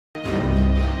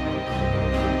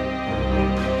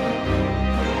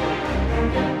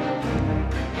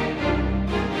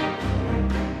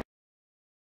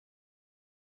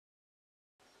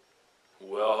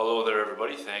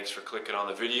thanks for clicking on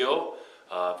the video.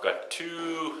 I've got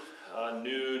two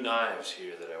new knives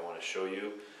here that I want to show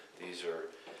you. These are,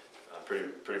 I'm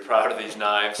pretty proud of these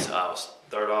knives. I'll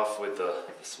start off with the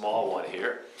small one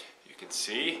here. You can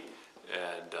see,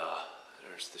 and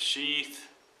there's the sheath.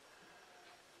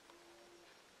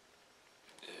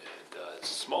 And it's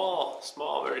a small,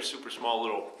 very super small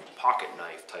little pocket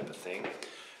knife type of thing.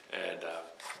 And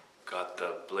got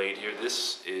the blade here.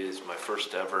 This is my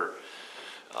first ever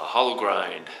hollow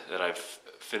grind that I've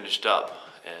finished up,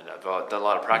 and I've done a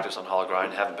lot of practice on hollow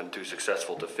grind. Haven't been too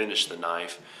successful to finish the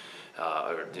knife.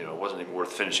 It wasn't even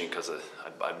worth finishing because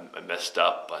I messed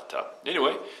up. But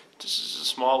anyway, this is a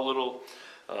small little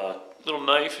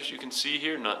knife, as you can see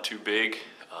here. Not too big,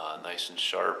 nice and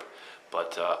sharp.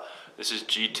 But this is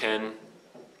G10,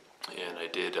 and I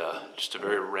did just a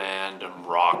very random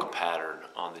rock pattern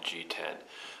on the G10.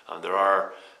 There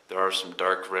are some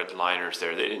dark red liners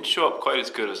there. They didn't show up quite as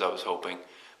good as I was hoping,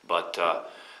 but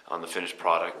on the finished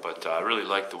product. But I really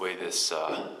like the way this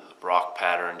rock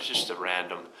pattern. It's just a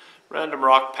random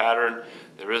rock pattern.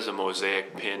 There is a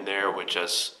mosaic pin there, which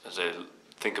as I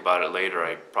think about it later,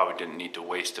 I probably didn't need to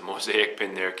waste a mosaic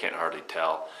pin there. Can't hardly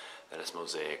tell that it's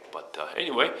mosaic. But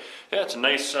anyway, yeah, it's a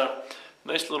nice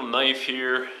little knife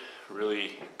here.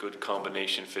 Really good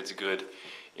combination. Fits good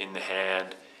in the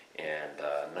hand. And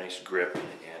nice grip,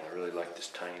 and I really like this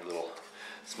tiny little,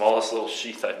 smallest little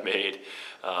sheath I've made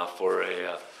for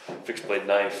a fixed blade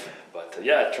knife. But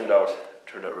yeah, it turned out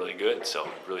really good, so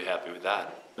I'm really happy with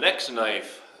that. The next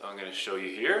knife I'm going to show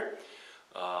you here.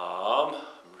 I'm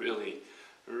really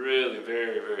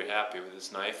very happy with this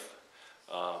knife.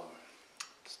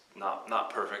 It's not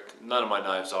perfect. None of my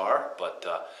knives are, but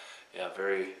yeah,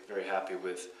 very happy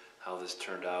with how this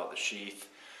turned out. The sheath,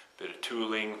 bit of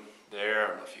tooling there, I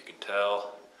don't know if you can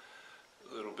tell,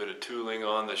 a little bit of tooling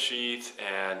on the sheath,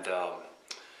 and yeah,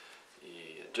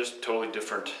 just totally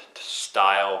different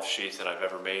style of sheath that I've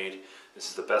ever made. This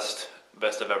is the best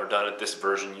I've ever done it. This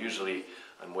version, usually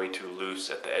I'm way too loose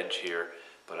at the edge here,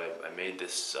 but I made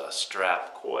this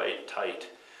strap quite tight,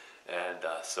 and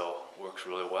so works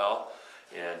really well.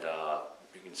 And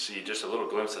you can see just a little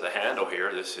glimpse of the handle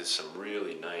here. This is some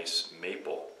really nice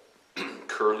maple,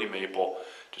 curly maple.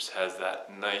 Just has that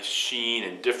nice sheen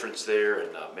and difference there,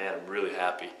 and man, I'm really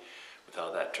happy with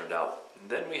how that turned out. And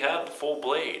then we have the full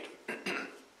blade.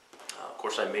 Of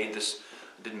course, I made this.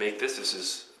 I did make this. This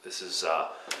is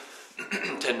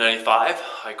 1095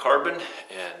 high carbon,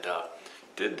 and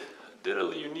did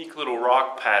a unique little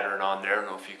rock pattern on there. I don't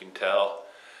know if you can tell.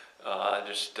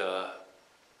 Just a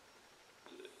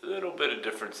little bit of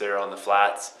difference there on the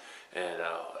flats, and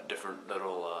a different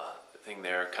little thing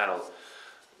there, kind of.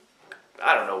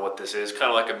 I don't know what this is,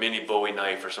 kind of like a mini Bowie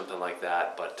knife or something like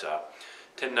that, but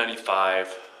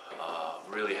 1095,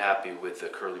 really happy with the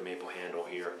curly maple handle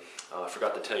here. I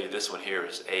forgot to tell you, this one here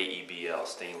is AEBL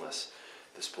stainless,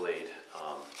 this blade,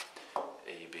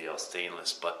 AEBL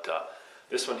stainless, but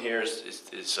this one here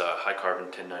is high carbon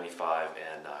 1095,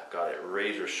 and got it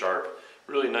razor sharp,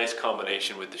 really nice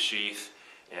combination with the sheath,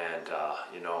 and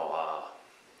you know,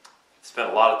 spent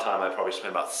a lot of time. I probably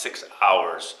spent about 6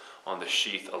 hours on the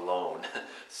sheath alone.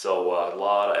 So a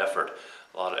lot of effort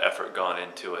gone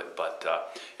into it. But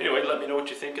anyway, let me know what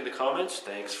you think in the comments.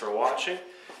 Thanks for watching,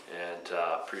 and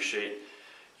appreciate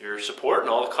your support and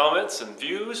all the comments and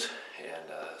views.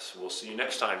 And so we'll see you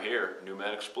next time here, New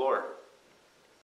Man Explorer.